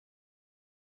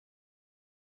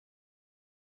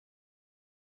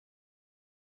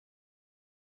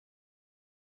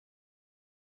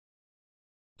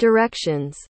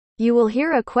Directions. You will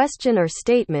hear a question or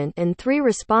statement and 3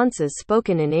 responses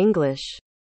spoken in English.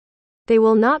 They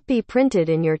will not be printed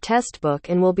in your textbook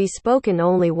and will be spoken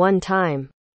only one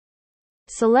time.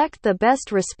 Select the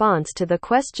best response to the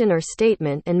question or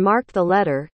statement and mark the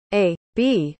letter A,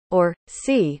 B, or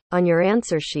C on your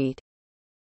answer sheet.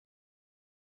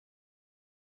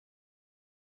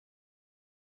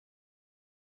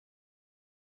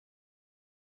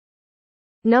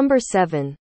 Number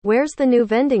 7. Where's the new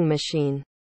vending machine?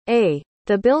 A.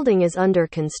 The building is under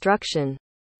construction.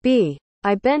 B.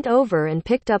 I bent over and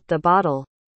picked up the bottle.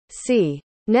 C.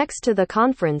 Next to the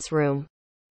conference room.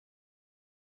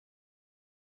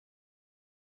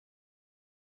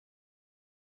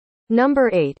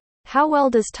 Number 8. How well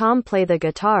does Tom play the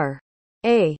guitar?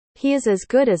 A. He is as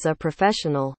good as a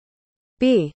professional.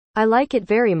 B. I like it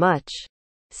very much.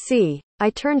 C. I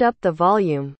turned up the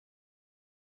volume.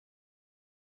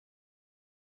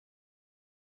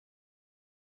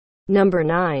 Number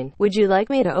 9. Would you like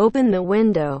me to open the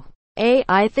window? A.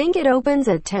 I think it opens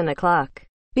at 10 o'clock.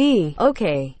 B.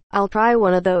 Okay, I'll try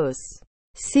one of those.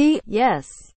 C. Yes,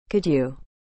 could you?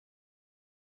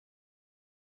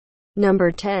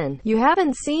 Number 10. You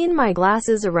haven't seen my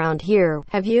glasses around here,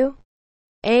 have you?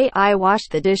 A. I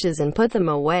washed the dishes and put them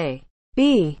away.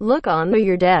 B. Look under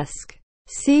your desk.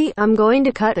 C. I'm going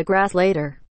to cut the grass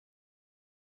later.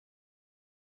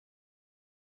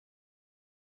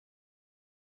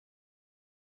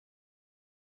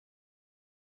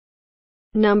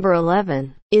 Number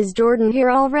 11. Is Jordan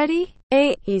here already?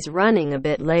 A. He's running a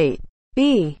bit late.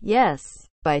 B. Yes,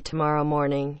 by tomorrow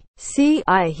morning. C.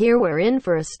 I hear we're in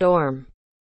for a storm.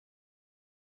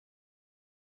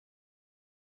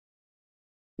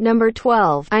 Number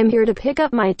 12. I'm here to pick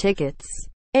up my tickets.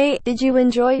 A. Did you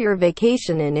enjoy your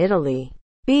vacation in Italy?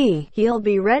 B. He'll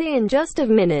be ready in just a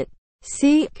minute.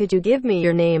 C. Could you give me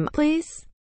your name, please?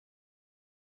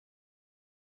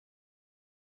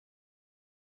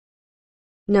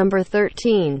 Number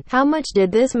 13. How much did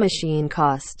this machine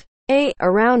cost? A.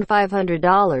 Around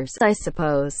 $500, I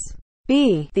suppose.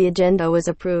 B. The agenda was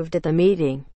approved at the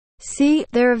meeting. C.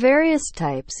 There are various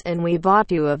types and we bought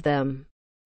 2 of them.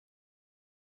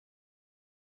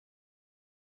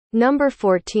 Number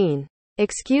 14.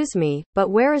 Excuse me, but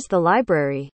where is the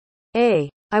library? A.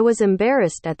 I was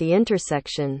embarrassed at the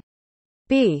intersection.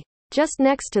 B. Just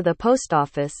next to the post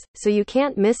office, so you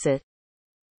can't miss it.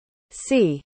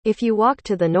 C. If you walk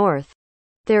to the north,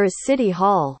 there is City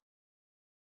Hall.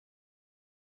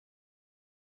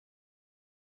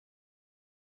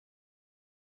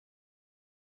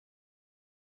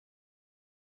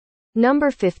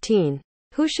 Number 15.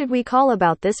 Who should we call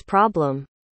about this problem?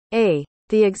 A.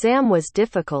 The exam was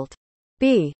difficult.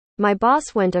 B. My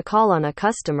boss went to call on a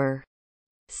customer.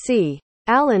 C.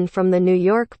 Alan from the New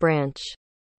York branch.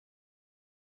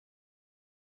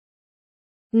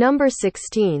 Number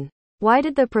 16. Why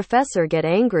did the professor get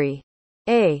angry?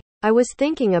 A. I was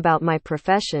thinking about my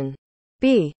profession.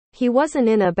 B. He wasn't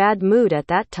in a bad mood at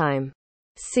that time.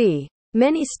 C.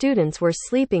 Many students were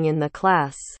sleeping in the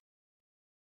class.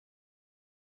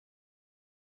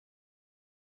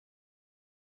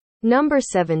 Number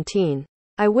 17.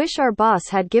 I wish our boss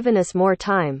had given us more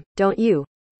time, don't you?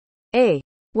 A.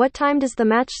 What time does the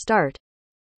match start?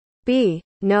 B.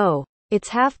 No. It's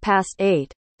 8:30.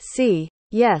 C.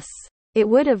 Yes. It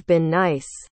would have been nice.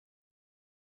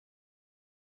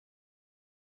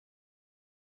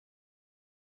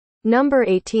 Number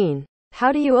 18.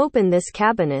 How do you open this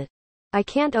cabinet? I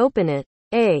can't open it.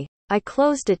 A. I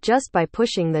closed it just by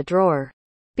pushing the drawer.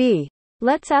 B.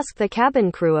 Let's ask the cabin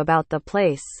crew about the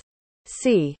place.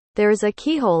 C. There's a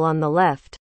keyhole on the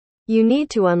left. You need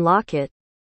to unlock it.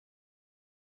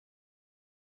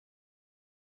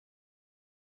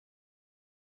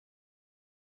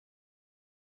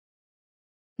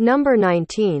 Number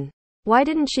 19. Why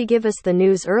didn't she give us the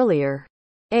news earlier?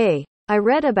 A. I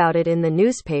read about it in the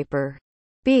newspaper.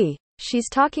 B. She's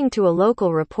talking to a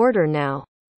local reporter now.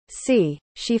 C.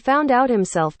 She found out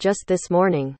himself just this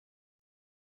morning.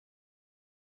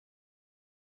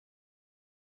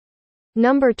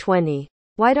 Number 20.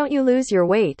 Why don't you lose your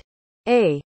weight?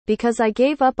 A. Because I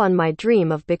gave up on my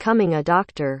dream of becoming a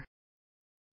doctor.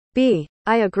 B.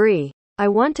 I agree. I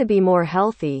want to be more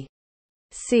healthy.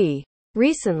 C.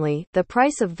 Recently, the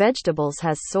price of vegetables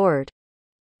has soared.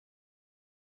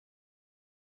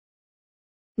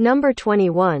 Number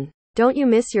 21. Don't you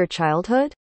miss your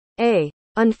childhood? A.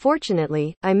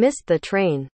 Unfortunately, I missed the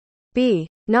train. B.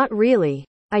 Not really.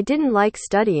 I didn't like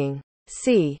studying.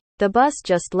 C. The bus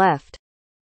just left.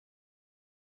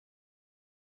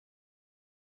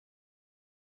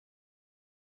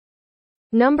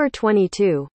 Number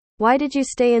 22. Why did you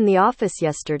stay in the office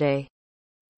yesterday?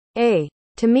 A.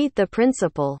 To meet the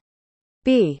principal.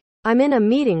 B. I'm in a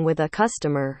meeting with a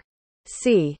customer.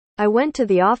 C. I went to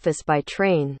the office by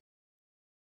train.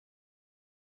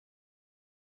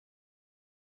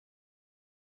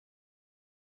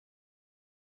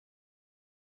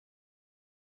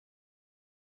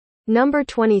 Number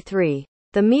 23.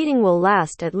 The meeting will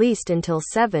last at least until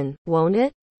 7, won't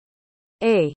it?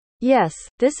 A. Yes,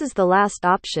 this is the last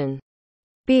option.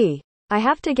 B. I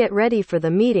have to get ready for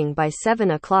the meeting by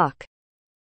 7 o'clock.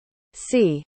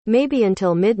 C. Maybe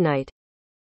until midnight.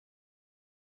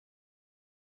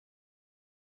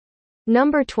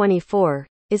 Number 24.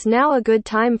 Is now a good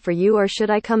time for you or should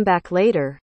I come back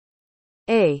later?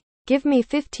 A. Give me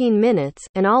 15 minutes,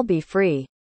 and I'll be free.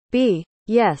 B.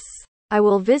 Yes. I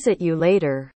will visit you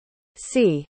later.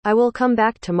 C. I will come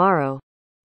back tomorrow.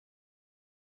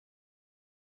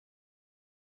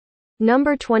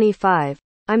 Number 25.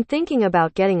 I'm thinking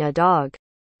about getting a dog.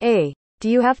 A. Do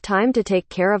you have time to take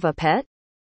care of a pet?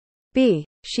 B.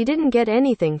 She didn't get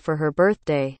anything for her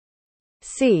birthday.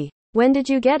 C. When did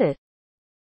you get it?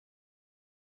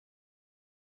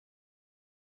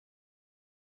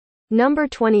 Number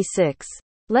 26.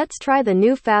 Let's try the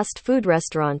new fast food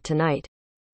restaurant tonight.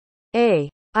 A.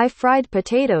 I fried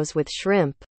potatoes with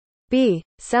shrimp. B.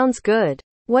 Sounds good.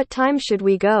 What time should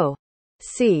we go?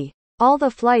 C. All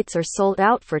the flights are sold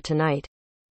out for tonight.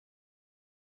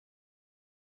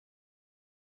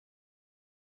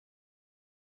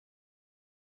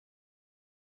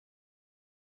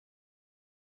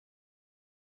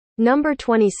 Number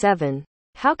 27.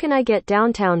 How can I get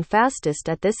downtown fastest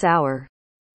at this hour?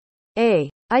 A.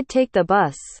 I'd take the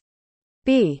bus.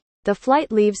 B. The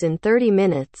flight leaves in 30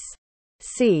 minutes.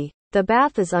 C. The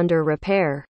bath is under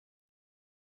repair.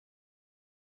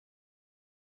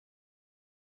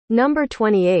 Number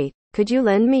 28. Could you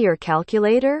lend me your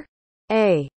calculator?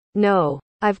 A. No.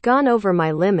 I've gone over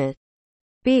my limit.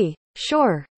 B.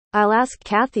 Sure. I'll ask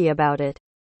Kathy about it.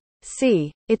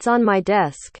 C. It's on my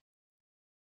desk.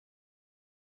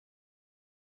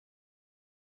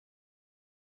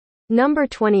 Number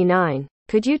 29.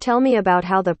 Could you tell me about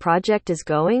how the project is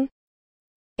going?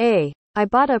 A. I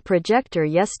bought a projector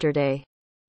yesterday.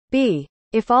 B.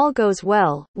 If all goes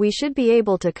well, we should be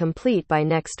able to complete by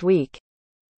next week.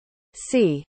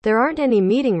 C. There aren't any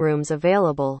meeting rooms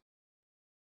available.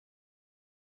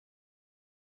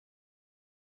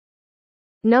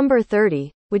 Number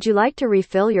 30. Would you like to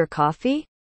refill your coffee?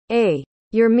 A.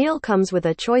 Your meal comes with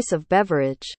a choice of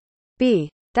beverage. B.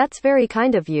 That's very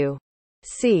kind of you.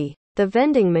 C. The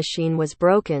vending machine was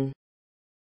broken.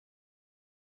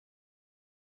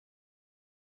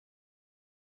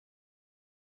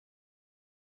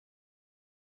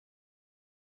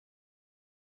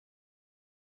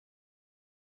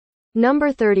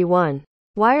 Number 31.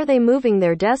 Why are they moving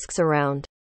their desks around?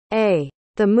 A.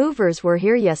 The movers were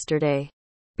here yesterday.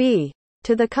 B.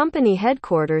 To the company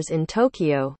headquarters in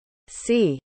Tokyo.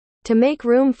 C. To make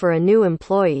room for a new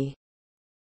employee.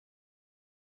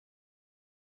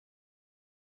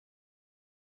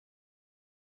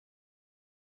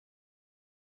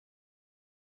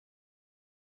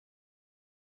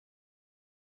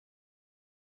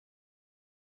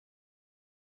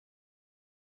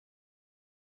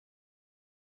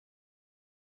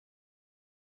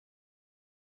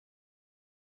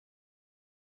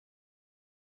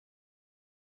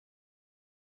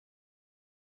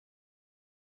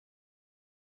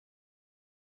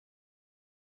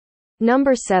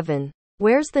 Number 7.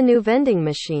 Where's the new vending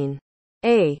machine?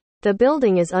 A. The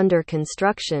building is under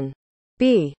construction.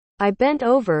 B. I bent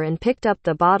over and picked up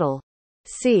the bottle.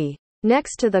 C.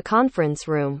 Next to the conference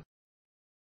room.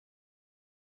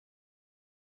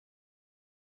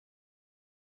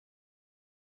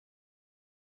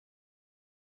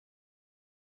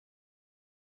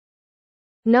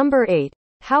 Number 8.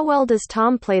 How well does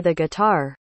Tom play the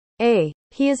guitar? A.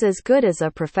 He is as good as a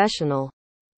professional.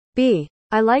 B.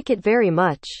 I like it very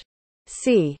much.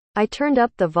 C. I turned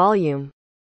up the volume.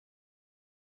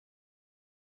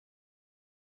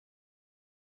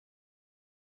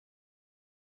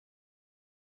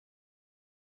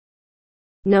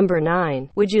 Number 9.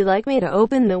 Would you like me to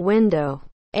open the window?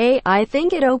 A. I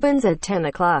think it opens at 10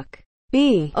 o'clock.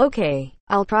 B. Okay,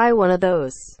 I'll try one of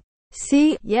those.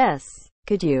 C. Yes,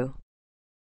 could you?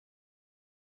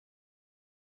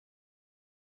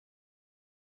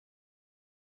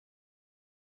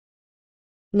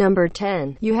 Number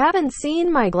 10. You haven't seen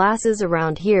my glasses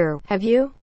around here, have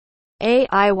you? A.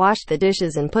 I washed the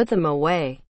dishes and put them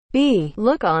away. B.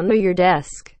 Look under your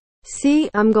desk. C.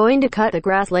 I'm going to cut the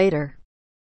grass later.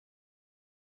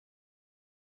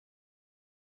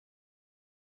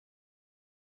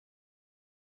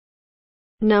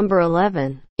 Number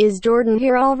 11. Is Jordan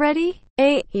here already?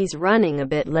 A. He's running a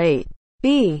bit late.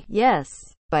 B. Yes,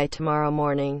 by tomorrow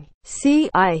morning. C.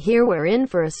 I hear we're in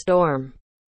for a storm.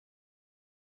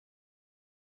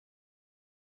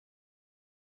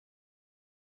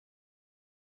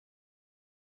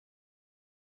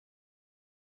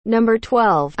 Number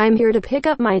 12. I'm here to pick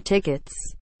up my tickets.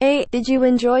 A. Did you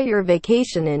enjoy your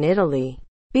vacation in Italy?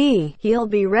 B. He'll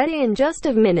be ready in just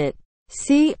a minute.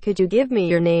 C. Could you give me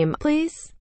your name,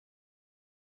 please?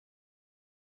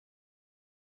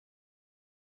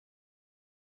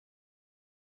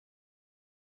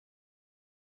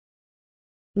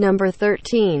 Number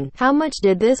 13. How much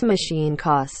did this machine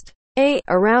cost? A.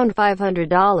 Around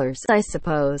 $500, I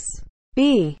suppose.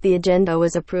 B. The agenda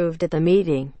was approved at the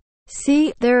meeting.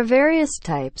 C. There are various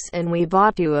types, and we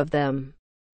bought 2 of them.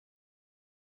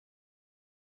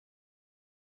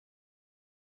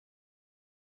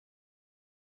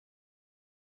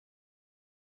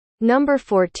 Number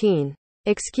 14.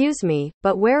 Excuse me,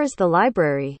 but where is the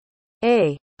library?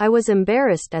 A. I was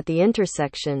embarrassed at the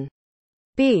intersection.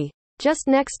 B. Just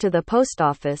next to the post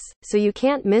office, so you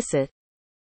can't miss it.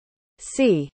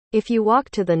 C. If you walk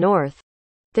to the north,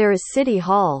 there is City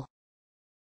Hall.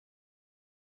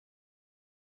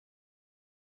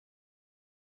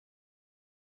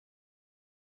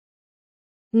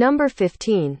 Number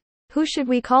 15. Who should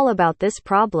we call about this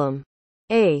problem?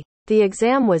 A. The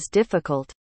exam was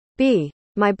difficult. B.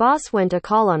 My boss went to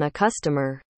call on a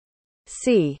customer.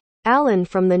 C. Alan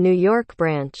from the New York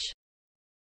branch.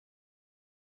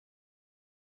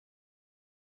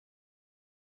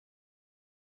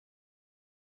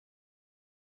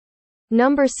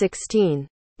 Number 16.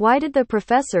 Why did the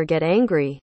professor get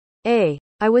angry? A.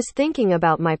 I was thinking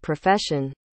about my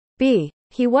profession. B.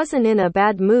 He wasn't in a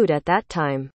bad mood at that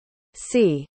time.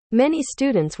 C. Many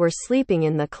students were sleeping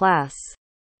in the class.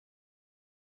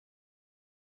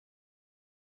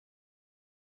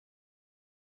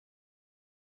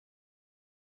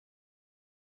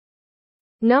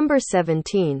 Number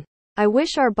 17. I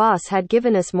wish our boss had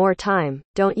given us more time,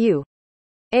 don't you?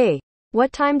 A.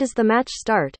 What time does the match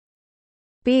start?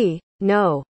 B.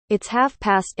 No. It's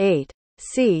 8:30.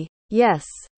 C. Yes.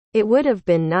 It would have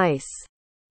been nice.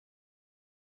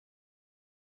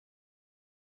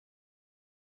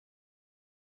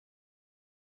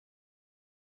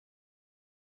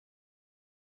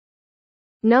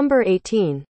 Number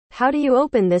 18. How do you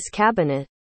open this cabinet?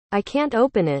 I can't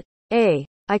open it. A.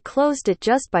 I closed it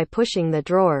just by pushing the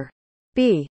drawer.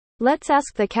 B. Let's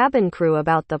ask the cabin crew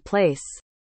about the place.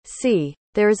 C.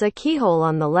 There is a keyhole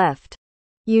on the left.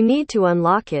 You need to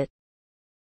unlock it.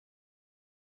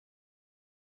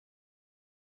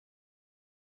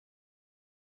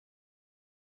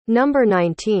 Number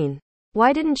 19.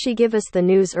 Why didn't she give us the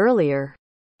news earlier?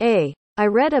 A. I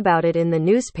read about it in the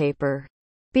newspaper.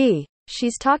 B.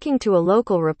 She's talking to a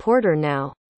local reporter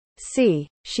now. C.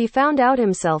 She found out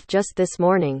himself just this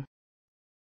morning.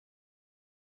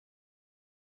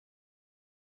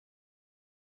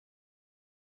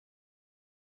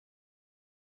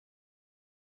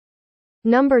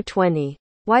 Number 20.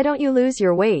 Why don't you lose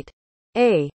your weight?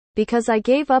 A. Because I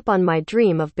gave up on my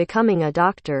dream of becoming a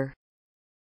doctor.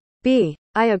 B.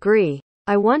 I agree.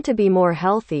 I want to be more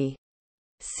healthy.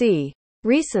 C.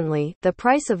 Recently, the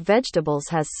price of vegetables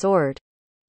has soared.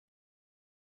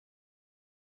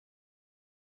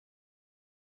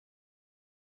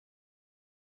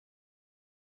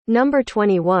 Number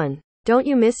 21. Don't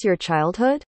you miss your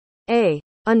childhood? A.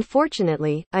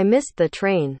 Unfortunately, I missed the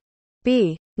train.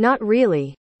 B. Not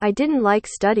really. I didn't like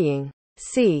studying.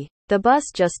 C. The bus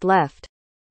just left.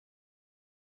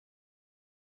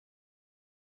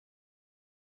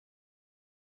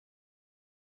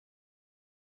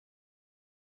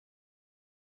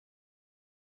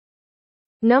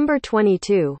 Number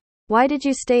 22. Why did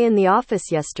you stay in the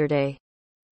office yesterday?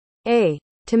 A.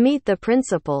 To meet the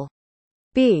principal.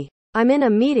 B. I'm in a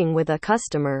meeting with a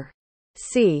customer.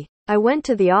 C. I went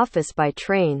to the office by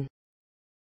train.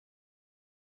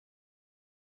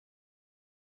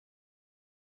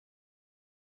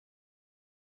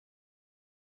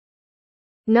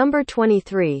 Number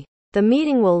 23. The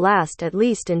meeting will last at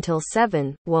least until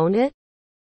 7, won't it?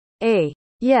 A.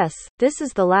 Yes, this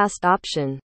is the last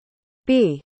option.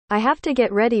 B. I have to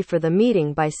get ready for the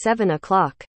meeting by 7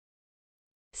 o'clock.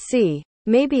 C.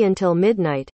 Maybe until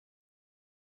midnight.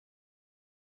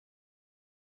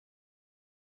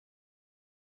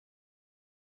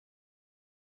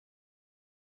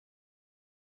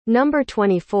 Number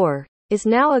 24. Is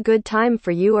now a good time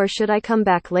for you or should I come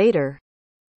back later?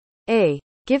 A.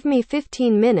 Give me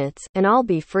 15 minutes, and I'll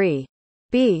be free.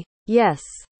 B. Yes.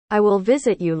 I will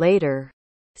visit you later.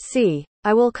 C.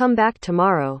 I will come back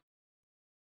tomorrow.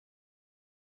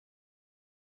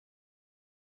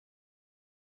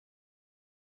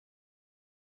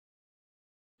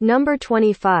 Number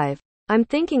 25. I'm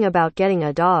thinking about getting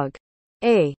a dog.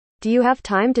 A. Do you have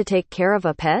time to take care of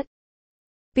a pet?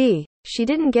 B. She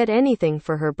didn't get anything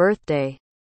for her birthday.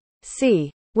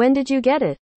 C. When did you get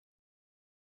it?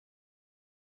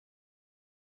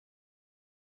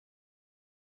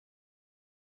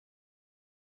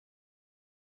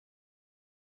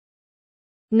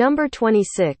 Number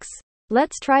 26.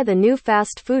 Let's try the new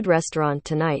fast food restaurant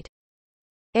tonight.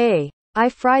 A. I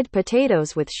fried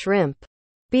potatoes with shrimp.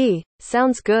 B.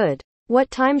 Sounds good. What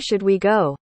time should we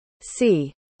go?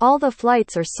 C. All the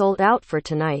flights are sold out for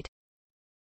tonight.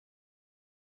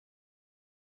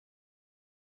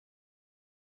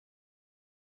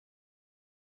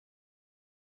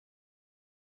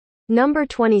 Number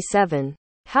 27.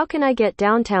 How can I get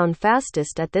downtown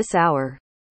fastest at this hour?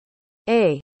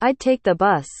 A. I'd take the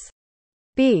bus.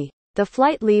 B. The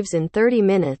flight leaves in 30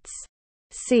 minutes.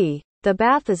 C. The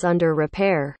bath is under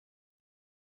repair.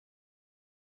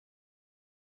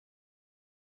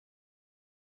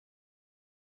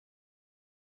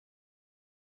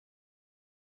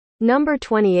 Number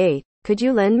 28. Could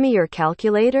you lend me your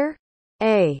calculator?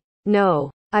 A. No.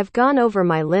 I've gone over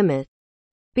my limit.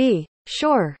 B.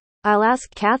 Sure. I'll ask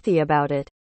Kathy about it.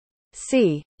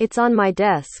 C. It's on my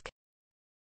desk.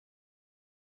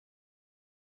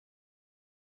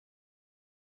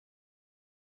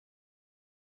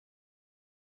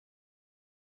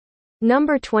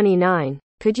 Number 29.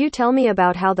 Could you tell me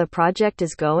about how the project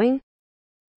is going?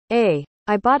 A.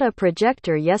 I bought a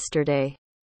projector yesterday.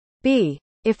 B.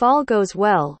 If all goes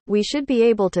well, we should be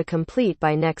able to complete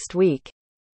by next week.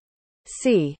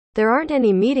 C. There aren't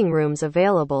any meeting rooms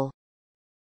available.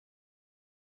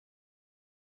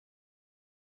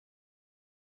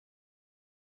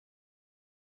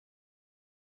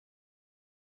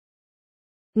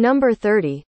 Number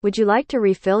 30. Would you like to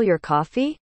refill your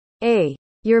coffee? A.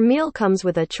 Your meal comes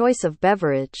with a choice of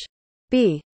beverage.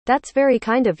 B. That's very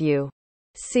kind of you.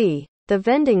 C. The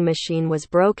vending machine was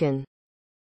broken.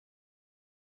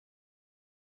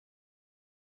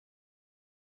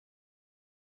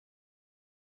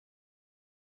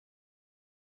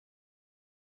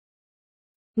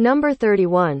 Number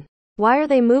 31. Why are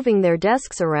they moving their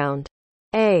desks around?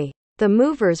 A. The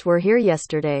movers were here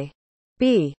yesterday.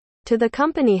 B. To the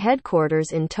company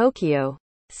headquarters in Tokyo.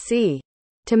 C.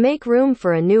 To make room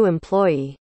for a new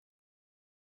employee.